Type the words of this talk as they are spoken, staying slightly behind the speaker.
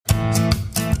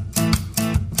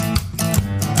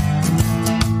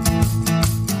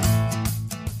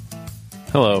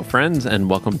Hello, friends, and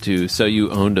welcome to So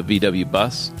You Owned a VW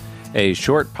Bus, a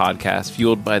short podcast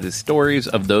fueled by the stories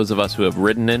of those of us who have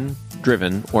ridden in,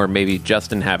 driven, or maybe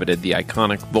just inhabited the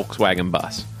iconic Volkswagen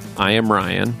bus. I am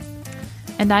Ryan.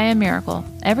 And I am Miracle.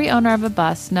 Every owner of a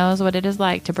bus knows what it is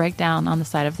like to break down on the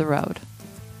side of the road.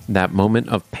 That moment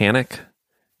of panic,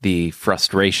 the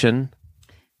frustration.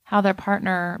 How their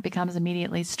partner becomes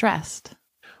immediately stressed.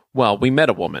 Well, we met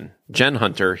a woman, Jen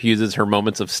Hunter, who uses her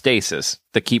moments of stasis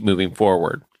to keep moving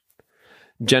forward.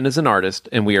 Jen is an artist,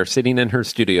 and we are sitting in her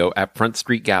studio at Front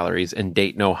Street Galleries in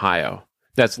Dayton, Ohio.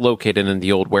 That's located in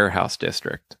the old warehouse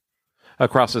district.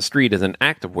 Across the street is an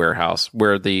active warehouse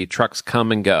where the trucks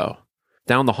come and go.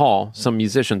 Down the hall, some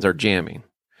musicians are jamming.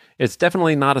 It's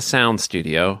definitely not a sound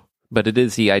studio, but it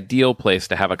is the ideal place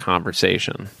to have a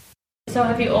conversation. So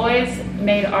have you always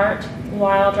made art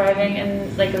while driving,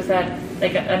 and was that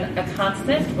a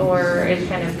constant, or it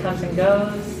kind of comes and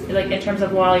goes, in terms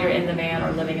of while you're in the van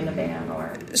or living in the van?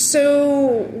 Or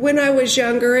So when I was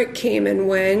younger, it came and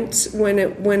went.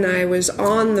 When I was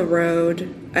on the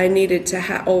road, I needed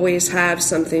to always have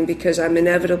something because I'm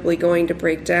inevitably going to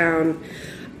break down.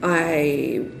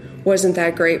 I wasn't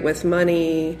that great with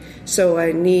money, so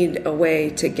I need a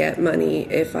way to get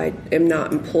money if I am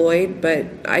not employed. But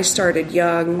I started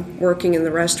young, working in the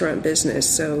restaurant business,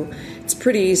 so it's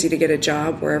pretty easy to get a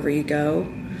job wherever you go.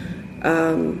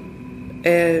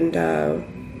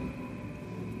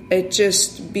 It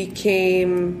just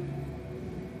became,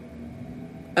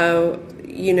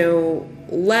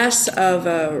 less of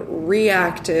a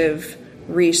reactive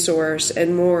resource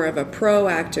and more of a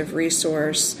proactive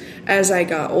resource as I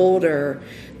got older.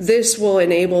 This will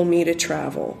enable me to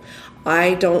travel.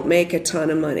 I don't make a ton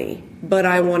of money, but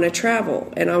I want to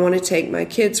travel and I want to take my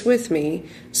kids with me.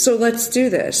 So let's do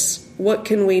this. What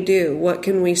can we do? What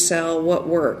can we sell? What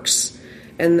works?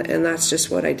 And that's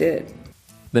just what I did.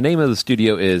 The name of the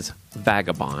studio is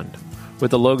Vagabond,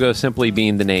 with the logo simply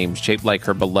being the name shaped like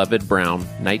her beloved brown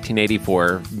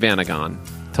 1984 Vanagon,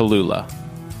 Tallulah.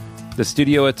 The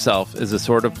studio itself is the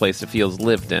sort of place that feels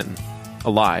lived in,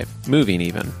 alive, moving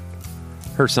even.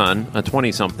 Her son, a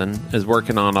 20-something, is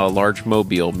working on a large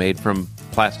mobile made from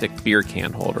plastic beer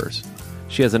can holders.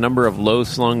 She has a number of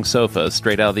low-slung sofas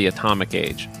straight out of the atomic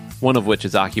age, one of which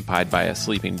is occupied by a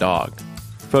sleeping dog.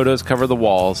 Photos cover the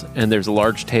walls, and there's a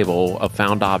large table of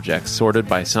found objects sorted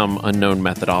by some unknown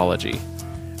methodology.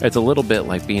 It's a little bit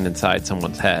like being inside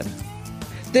someone's head.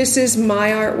 This is my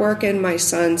artwork and my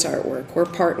son's artwork. We're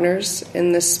partners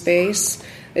in this space.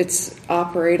 It's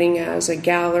operating as a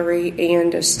gallery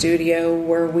and a studio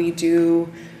where we do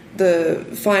the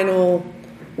final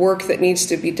work that needs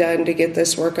to be done to get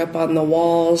this work up on the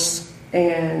walls.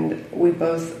 And we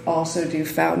both also do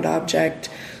found object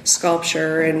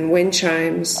sculpture and wind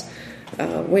chimes.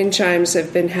 Wind chimes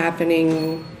have been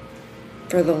happening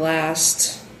for the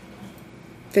last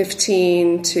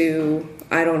 15 to,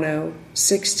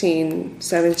 16,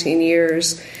 17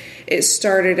 years. It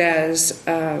started as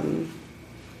the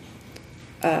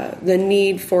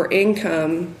need for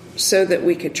income so that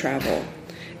we could travel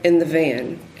in the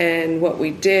van. And what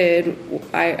we did,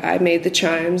 I made the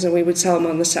chimes and we would sell them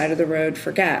on the side of the road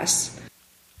for gas.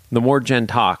 The more Jen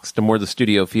talks, the more the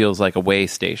studio feels like a way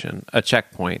station, a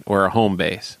checkpoint, or a home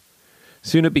base.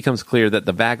 Soon it becomes clear that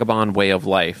the Vagabond way of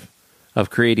life, of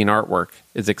creating artwork,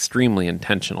 is extremely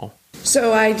intentional.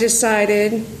 So I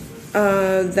decided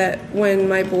that when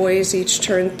my boys each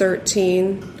turned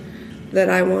 13, that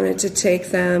I wanted to take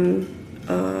them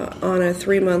on a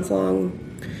 3-month-long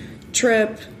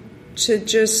trip to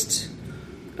just,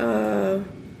 that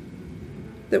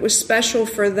was special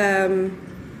for them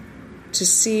to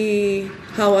see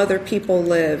how other people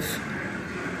live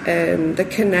and the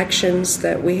connections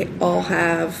that we all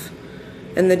have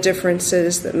and the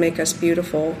differences that make us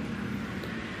beautiful.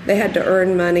 They had to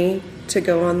earn money to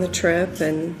go on the trip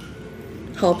and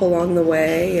help along the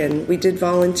way, and we did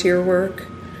volunteer work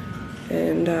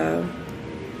and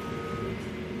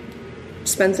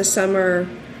spent the summer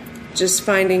just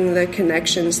finding the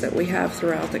connections that we have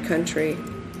throughout the country.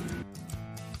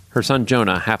 Her son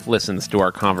Jonah half listens to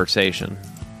our conversation,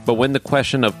 but when the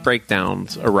question of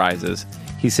breakdowns arises,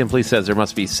 he simply says there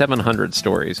must be 700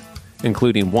 stories,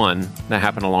 including one that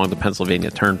happened along the Pennsylvania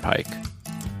Turnpike.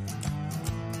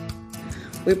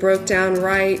 We broke down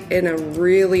right in a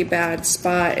really bad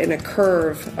spot in a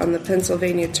curve on the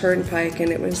Pennsylvania Turnpike,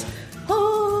 and it was,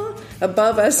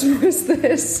 above us was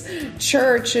this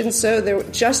church, and so there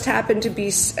just happened to be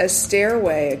a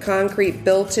stairway, a concrete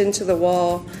built into the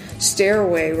wall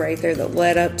stairway right there that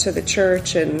led up to the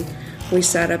church, and we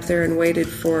sat up there and waited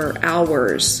for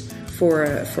hours for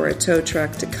a tow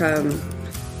truck to come.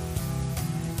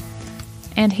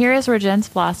 And here is where Jen's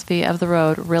philosophy of the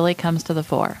road really comes to the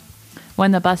fore.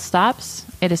 When the bus stops,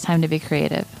 it is time to be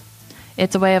creative.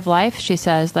 It's a way of life, she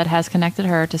says, that has connected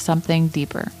her to something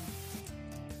deeper.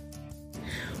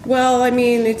 Well, I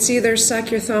mean, it's either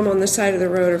suck your thumb on the side of the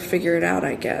road or figure it out,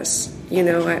 I guess.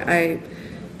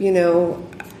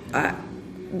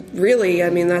 Really, I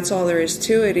mean, that's all there is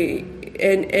to it.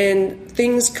 And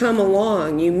things come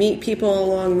along. You meet people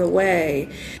along the way.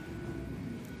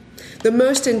 The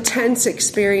most intense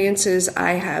experiences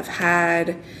I have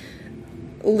had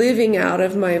living out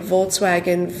of my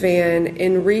Volkswagen van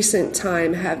in recent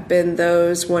time have been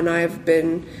those when I've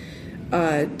been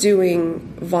doing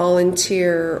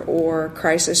volunteer or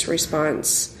crisis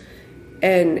response.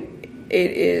 And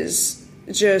it is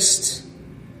just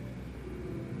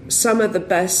some of the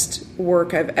best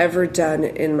work I've ever done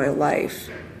in my life.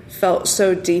 Felt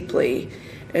so deeply,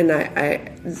 and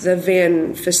the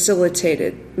van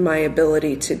facilitated my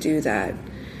ability to do that,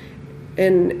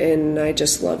 and I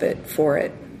just love it for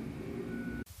it.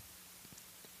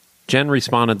 Jen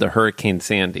responded to Hurricane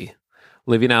Sandy,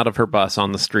 living out of her bus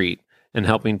on the street and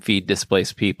helping feed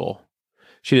displaced people.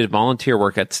 She did volunteer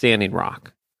work at Standing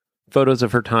Rock. Photos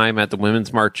of her time at the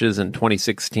women's marches in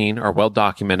 2016 are well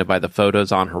documented by the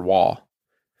photos on her wall.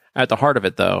 At the heart of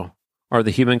it, though, are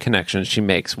the human connections she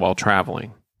makes while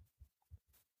traveling.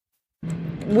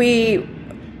 We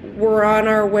were on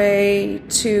our way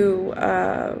to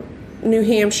New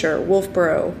Hampshire,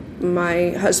 Wolfboro. My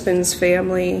husband's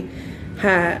family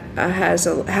had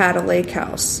a lake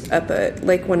house up at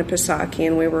Lake Winnipesaukee,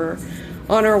 and we were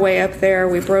on our way up there.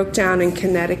 We broke down in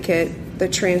Connecticut. The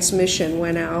transmission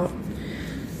went out.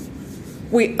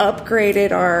 We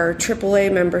upgraded our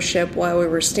AAA membership while we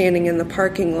were standing in the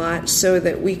parking lot so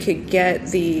that we could get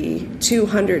the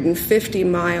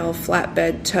 250-mile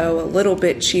flatbed tow a little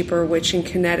bit cheaper, which in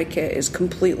Connecticut is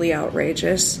completely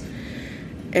outrageous.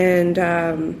 And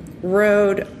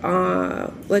rode,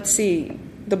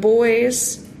 the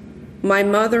boys, my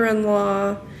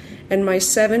mother-in-law, and my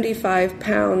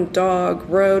 75-pound dog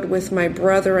rode with my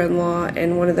brother-in-law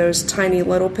in one of those tiny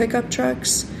little pickup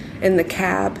trucks in the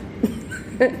cab.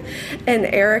 And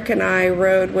Eric and I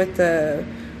rode with the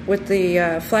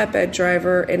flatbed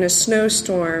driver in a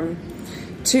snowstorm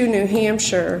to New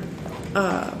Hampshire,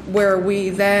 where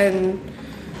we then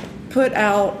put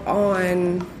out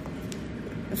on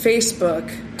Facebook,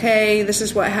 hey, this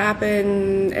is what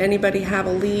happened. Anybody have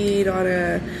a lead on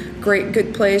a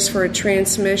good place for a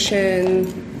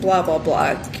transmission? Blah, blah,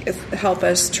 blah. Help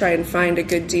us try and find a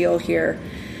good deal here.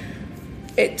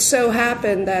 It so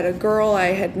happened that a girl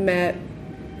I had met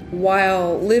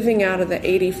while living out of the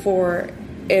 84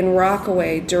 in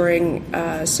Rockaway during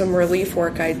some relief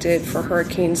work I did for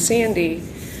Hurricane Sandy,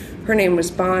 her name was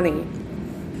Bonnie.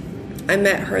 I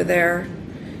met her there.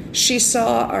 She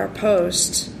saw our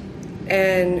post,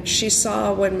 and she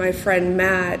saw when my friend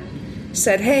Matt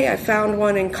said, hey, I found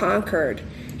one in Concord.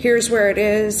 Here's where it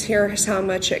is. Here's how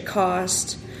much it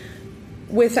cost.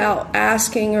 Without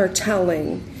asking or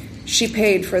telling, she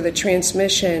paid for the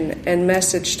transmission and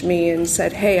messaged me and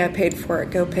said, hey, I paid for it.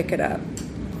 Go pick it up.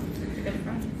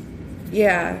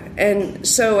 Yeah, and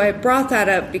so I brought that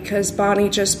up because Bonnie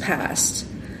just passed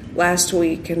last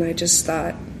week, and I just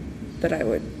thought that I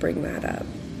would bring that up.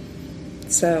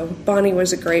 So Bonnie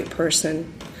was a great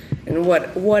person, and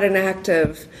what an act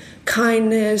of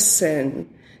kindness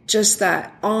and just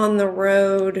that on the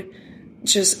road,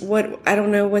 just I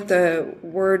don't know what the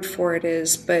word for it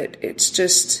is, but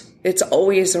it's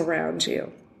always around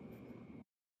you.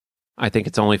 I think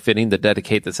it's only fitting to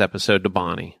dedicate this episode to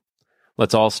Bonnie.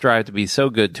 Let's all strive to be so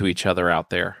good to each other out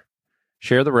there.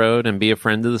 Share the road and be a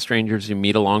friend to the strangers you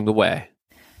meet along the way.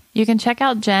 You can check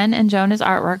out Jen and Jonah's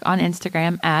artwork on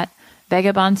Instagram at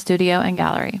Vagabond Studio and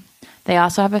Gallery. They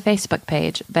also have a Facebook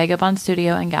page, Vagabond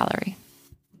Studio and Gallery.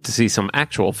 To see some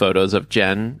actual photos of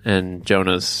Jen and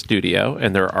Jonah's studio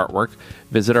and their artwork,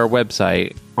 visit our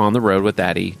website,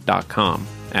 ontheroadwithaddy.com.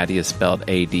 Addie is spelled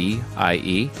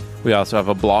A-D-I-E. We also have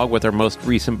a blog with our most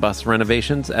recent bus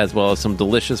renovations, as well as some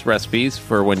delicious recipes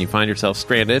for when you find yourself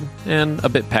stranded and a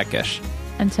bit peckish.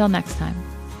 Until next time.